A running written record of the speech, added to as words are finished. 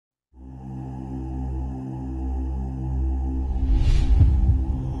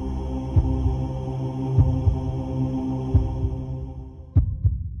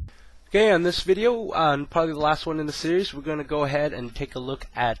Okay, on this video, and probably the last one in the series, we're going to go ahead and take a look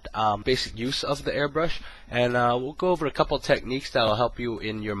at basic use of the airbrush, and we'll go over a couple of techniques that will help you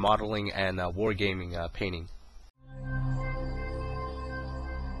in your modeling and wargaming painting.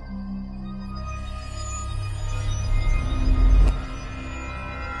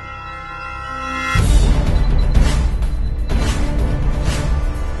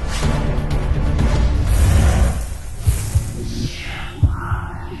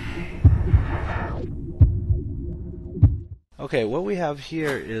 Okay, what we have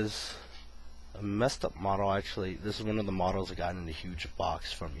here is a messed up model. Actually, this is one of the models I got in a huge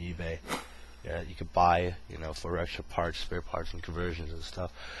box from eBay. Yeah, you could buy, for extra parts, spare parts, and conversions and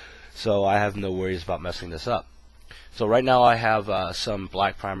stuff. So I have no worries about messing this up. So right now I have some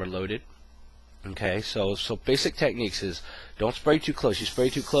black primer loaded. Okay, so basic techniques is don't spray too close. You spray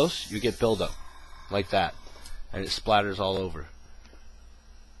too close, you get buildup like that, and it splatters all over.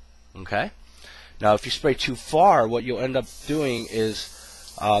 Okay. Now, if you spray too far, what you'll end up doing is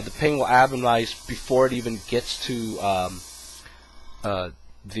the paint will abrasize before it even gets to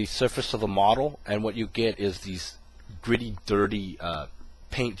the surface of the model, and what you get is these gritty, dirty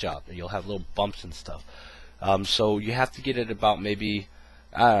paint job, and you'll have little bumps and stuff. So you have to get it about maybe,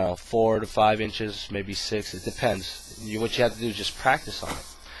 I don't know, 4 to 5 inches, maybe 6. It depends. What you have to do is just practice on it.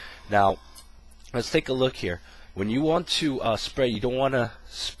 Now, let's take a look here. When you want to spray, you don't want to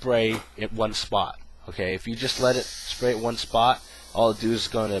spray at one spot. Okay, if you just let it spray at one spot, all it do is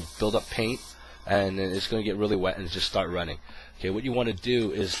going to build up paint, and then it's going to get really wet and just start running. Okay, what you want to do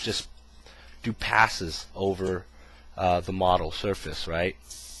is just do passes over the model surface, right?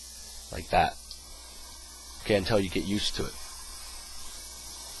 Like that. Okay, until you get used to it.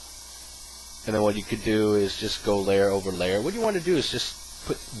 And then what you could do is just go layer over layer. What you want to do is just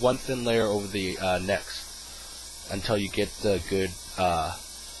put one thin layer over the next, until you get the good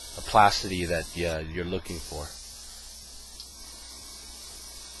opacity that you're looking for.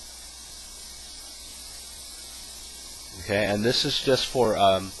 Okay, and this is just for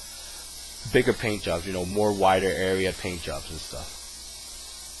bigger paint jobs, more wider area paint jobs and stuff.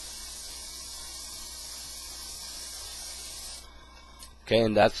 Okay,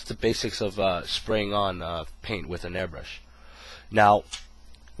 and that's the basics of spraying on paint with an airbrush. Now,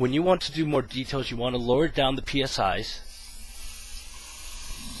 when you want to do more details, you want to lower down the PSIs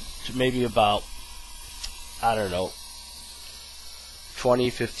to maybe about, I don't know, 20,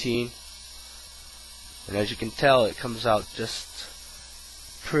 15. And as you can tell, it comes out just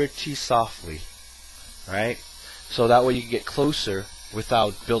pretty softly, right? So that way you can get closer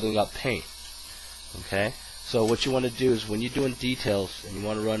without building up paint. Okay? So what you want to do is when you're doing details and you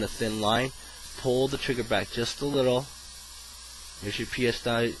want to run a thin line, pull the trigger back just a little. Here's your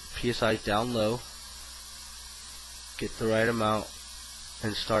PSI down low. Get the right amount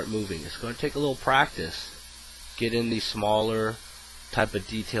and start moving. It's going to take a little practice. Get in these smaller type of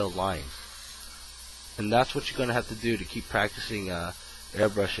detailed lines. And that's what you're going to have to do to keep practicing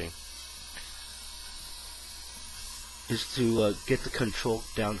airbrushing. Is to get the control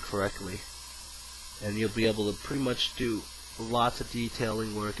down correctly. And you'll be able to pretty much do lots of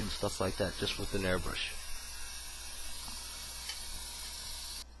detailing work and stuff like that just with an airbrush.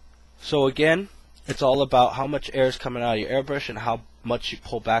 So again, it's all about how much air is coming out of your airbrush and how much you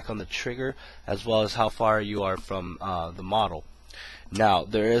pull back on the trigger, as well as how far you are from the model. Now,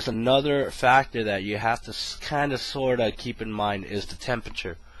 there is another factor that you have to kind of sort of keep in mind, is the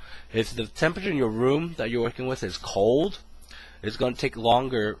temperature. If the temperature in your room that you're working with is cold, it's going to take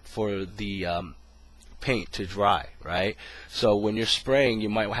longer for the paint to dry, right? So when you're spraying, you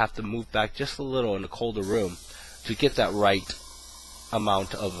might have to move back just a little in a colder room to get that right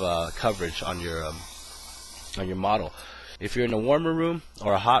amount of coverage on your model. If you're in a warmer room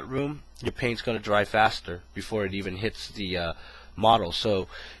or a hot room, your paint's going to dry faster before it even hits the model. So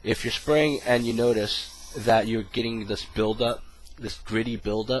if you're spraying and you notice that you're getting this buildup, this gritty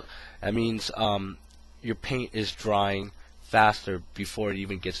buildup, that means your paint is drying faster before it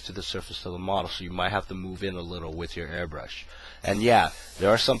even gets to the surface of the model. So you might have to move in a little with your airbrush. And yeah,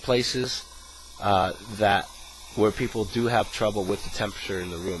 there are some places where people do have trouble with the temperature in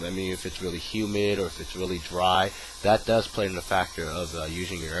the room. I mean, if it's really humid or if it's really dry, that does play in the factor of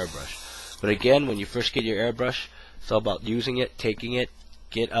using your airbrush. But again, when you first get your airbrush, it's all about using it, taking it,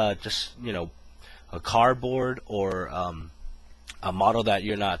 get just, a cardboard or a model that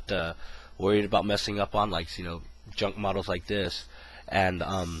you're not worried about messing up on, like, junk models like this, and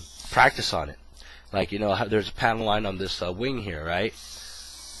practice on it. Like, there's a panel line on this wing here, right?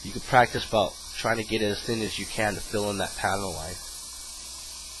 You can practice about trying to get it as thin as you can to fill in that panel line.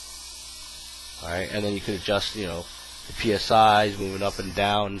 Alright, and then you can adjust, the PSIs, moving up and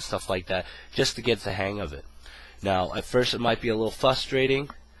down and stuff like that, just to get the hang of it. Now, at first it might be a little frustrating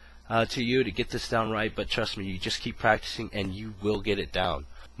to you to get this down right, but trust me, you just keep practicing and you will get it down.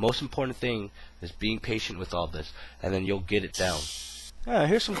 Most important thing is being patient with all this, and then you'll get it down.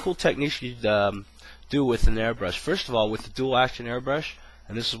 Here's some cool techniques you do with an airbrush. First of all, with the dual action airbrush,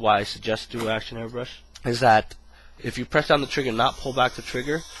 and this is why I suggest dual action airbrush, is that if you press down the trigger and not pull back the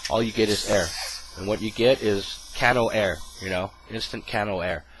trigger, all you get is air. And what you get is cano air, instant cano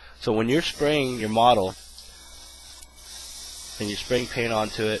air. So when you're spraying your model and you're spraying paint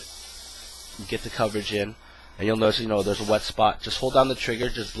onto it, you get the coverage in, and you'll notice, there's a wet spot. Just hold down the trigger,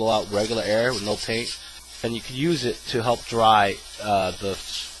 just blow out regular air with no paint, and you can use it to help dry the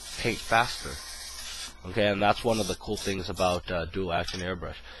paint faster. Okay, and that's one of the cool things about dual action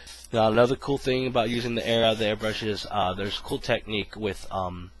airbrush. Now, another cool thing about using the air out of the airbrush is there's a cool technique with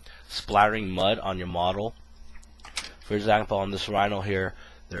splattering mud on your model. For example, on this rhino here,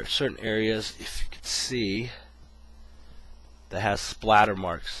 there are certain areas, if you can see, that has splatter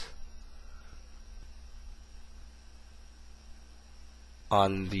marks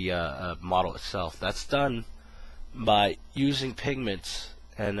on the model itself. That's done by using pigments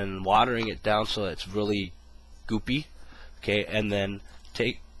and then watering it down so it's really goopy, okay, and then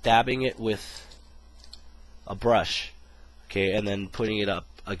dabbing it with a brush, okay, and then putting it up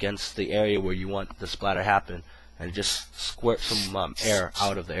against the area where you want the splatter happen, and just squirt some air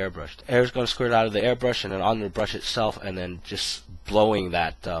out of the airbrush. The air is going to squirt out of the airbrush and then on the brush itself, and then just blowing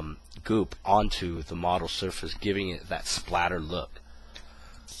that goop onto the model surface, giving it that splatter look.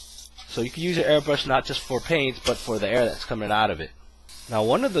 So you can use your airbrush not just for paint, but for the air that's coming out of it. Now,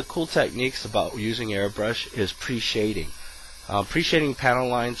 one of the cool techniques about using airbrush is pre-shading. Pre-shading panel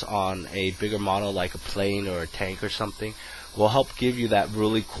lines on a bigger model like a plane or a tank or something will help give you that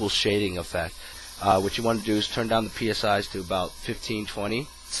really cool shading effect. What you want to do is turn down the PSIs to about 15, 20,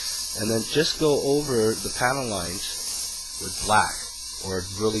 and then just go over the panel lines with black or a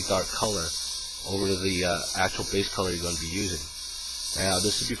really dark color over the actual base color you're going to be using. Now,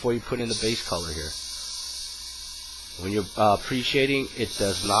 this is before you put in the base color here. When you're pre-shading, it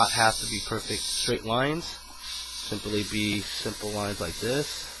does not have to be perfect straight lines. Simply be simple lines like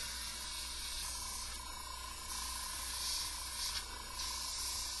this.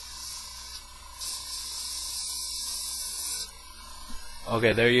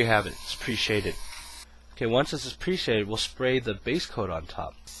 Okay, there you have it. It's pre-shaded. Okay, once this is pre-shaded, we'll spray the base coat on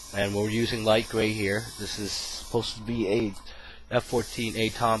top. And we're using light gray here. This is supposed to be a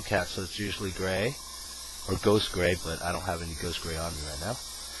F14A Tomcat, so it's usually gray. Or ghost gray, but I don't have any ghost gray on me right now.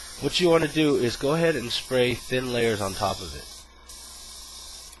 What you want to do is go ahead and spray thin layers on top of it.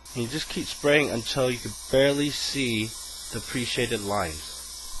 And you just keep spraying until you can barely see the pre-shaded lines.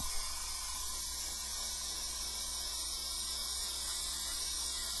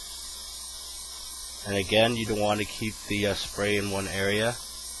 And again, you don't want to keep the spray in one area.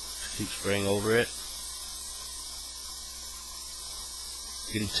 Just keep spraying over it.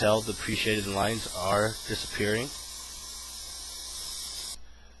 You can tell the pre-shaded lines are disappearing.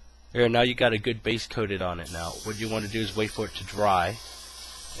 Here, now you got a good base coated on it now. What you want to do is wait for it to dry.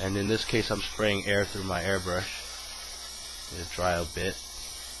 And in this case, I'm spraying air through my airbrush. Let it dry a bit.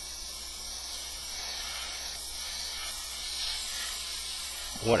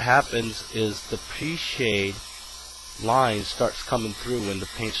 What happens is the pre-shade line starts coming through when the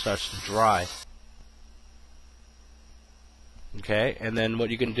paint starts to dry. Okay, and then what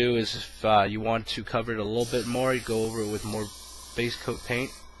you can do is if you want to cover it a little bit more, you go over it with more base coat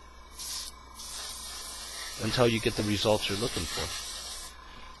paint until you get the results you're looking for.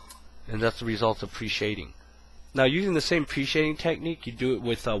 And that's the result of pre-shading. Now, using the same pre-shading technique, you do it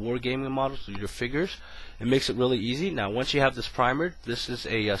with wargaming models, with your figures. It makes it really easy. Now, once you have this primered, this is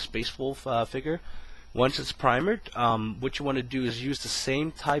a Space Wolf figure. Once it's primered, what you want to do is use the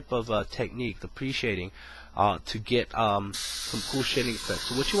same type of technique, the pre-shading, to get some cool shading effects.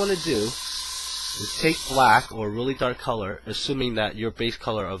 So what you want to do is take black or a really dark color, assuming that your base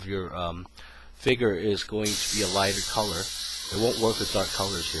color of your figure is going to be a lighter color. It won't work with dark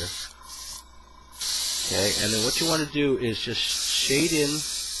colors here. Okay, and then what you want to do is just shade in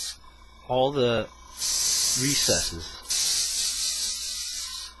all the recesses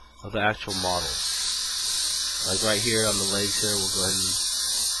of the actual model. Like right here on the legs here, we'll go ahead and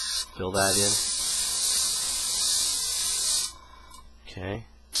fill that in. Okay,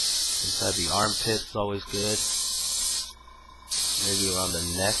 inside the armpit is always good. Maybe around the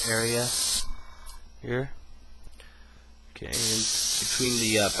neck area here. Okay, and between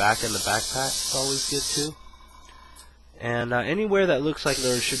the back and the backpack is always good too. and anywhere that looks like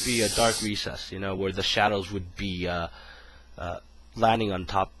there should be a dark recess, you know, where the shadows would be landing on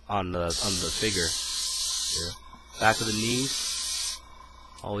top on the figure. Here. Back of the knees,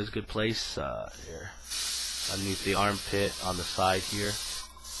 always a good place. Here, underneath the armpit, on the side here.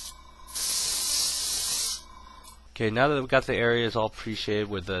 Okay, now that we've got the areas all pre-shaded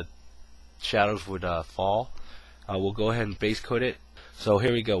where the shadows would fall, we'll go ahead and base coat it. So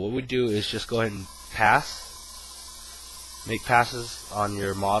here we go. What we do is just go ahead and make passes on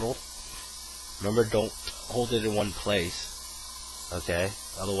your model. Remember, don't hold it in one place, okay?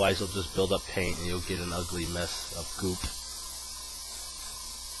 Otherwise it'll just build up paint and you'll get an ugly mess of goop.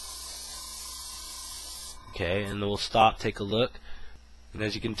 Okay, and then we'll stop, take a look, and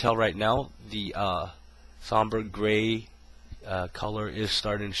as you can tell right now, the somber gray color is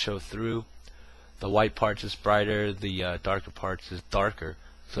starting to show through. The white parts is brighter, the darker parts is darker,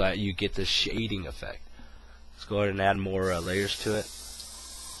 so that you get this shading effect. Let's go ahead and add more layers to it.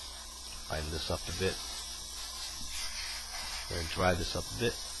 Lighten this up a bit. We're going to dry this up a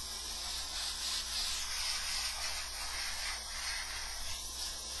bit.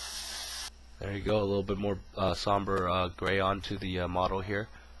 There you go, a little bit more somber gray onto the model here.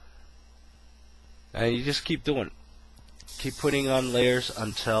 And you just keep doing it. Keep putting on layers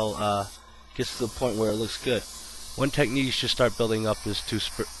until it gets to the point where it looks good. One technique you should start building up is to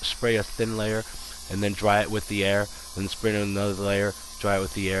spray a thin layer and then dry it with the air, then spray another layer, dry it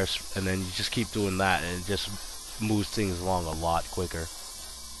with the air, and then you just keep doing that, and it just moves things along a lot quicker.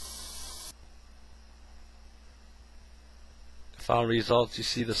 Final results, you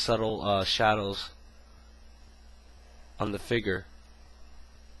see the subtle shadows on the figure,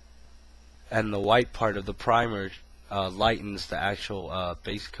 and the white part of the primer lightens the actual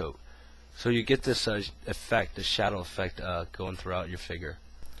base coat. So you get this effect, the shadow effect going throughout your figure.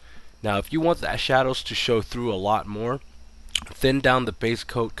 Now if you want the shadows to show through a lot more, thin down the base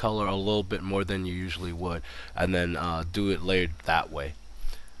coat color a little bit more than you usually would, and then do it layered that way.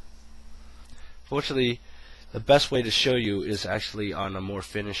 Fortunately, the best way to show you is actually on a more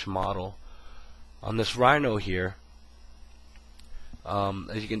finished model. On this rhino here,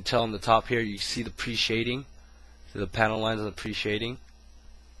 as you can tell on the top here, you see the pre-shading, the panel lines of the pre-shading,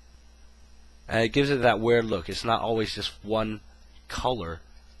 and it gives it that weird look. It's not always just one color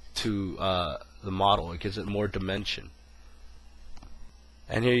to the model. It gives it more dimension.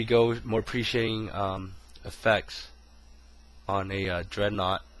 And here you go, more pre-shading effects on a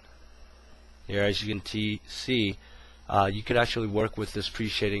dreadnought. Here, as you can see, you could actually work with this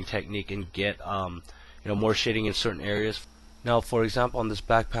pre-shading technique and get more shading in certain areas. Now, for example, on this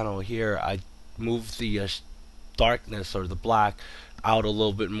back panel here, I moved the darkness or the black out a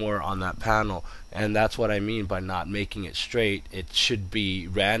little bit more on that panel, and that's what I mean by not making it straight. It should be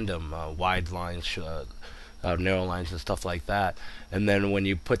random, wide lines, narrow lines and stuff like that, and then when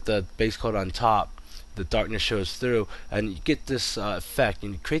you put the base coat on top, the darkness shows through, and you get this effect,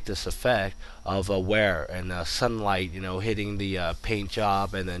 and you create this effect of wear and sunlight, hitting the paint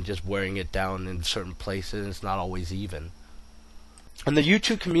job and then just wearing it down in certain places. It's not always even. In the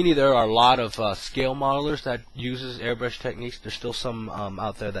YouTube community, there are a lot of scale modelers that uses airbrush techniques. There's still some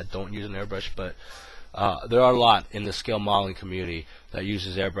out there that don't use an airbrush, but there are a lot in the scale modeling community that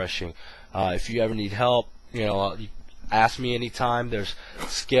uses airbrushing. If you ever need help, you ask me anytime. There's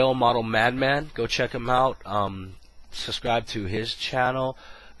Scale Model Madman. Go check him out. Subscribe to his channel.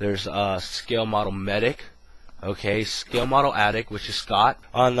 There's Scale Model Medic. Okay, Scale Model Addict, which is Scott.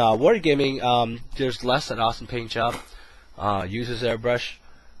 On Wargaming, there's Les at Awesome Paint Job. Uses airbrush.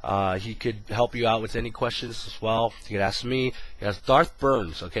 He could help you out with any questions as well. You could ask me. He has Darth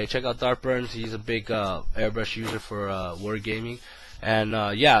Burns. Okay, check out Darth Burns. He's a big airbrush user for Wargaming. And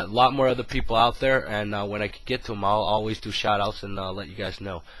yeah, a lot more other people out there, and when I could get to them, I'll always do shout outs and let you guys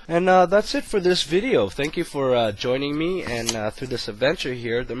know. And that's it for this video. Thank you for joining me and through this adventure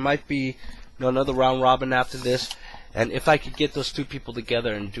here. There might be another round robin after this, and if I could get those two people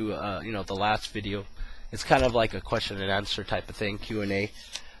together and do the last video, it's kind of like a question and answer type of thing, Q&A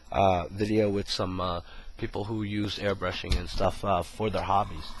video with some people who use airbrushing and stuff for their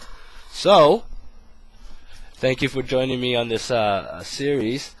hobbies. So thank you for joining me on this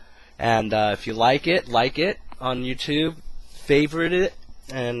series, and if you like it on YouTube, favorite it,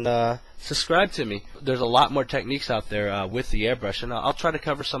 and subscribe to me. There's a lot more techniques out there with the airbrush, and I'll try to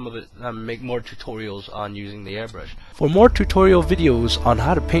cover some of it and make more tutorials on using the airbrush. For more tutorial videos on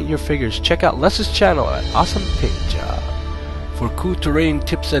how to paint your figures, check out Les's channel at Awesome Paint Job. For cool terrain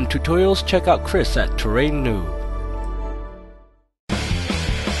tips and tutorials, check out Chris at Terrain Noob.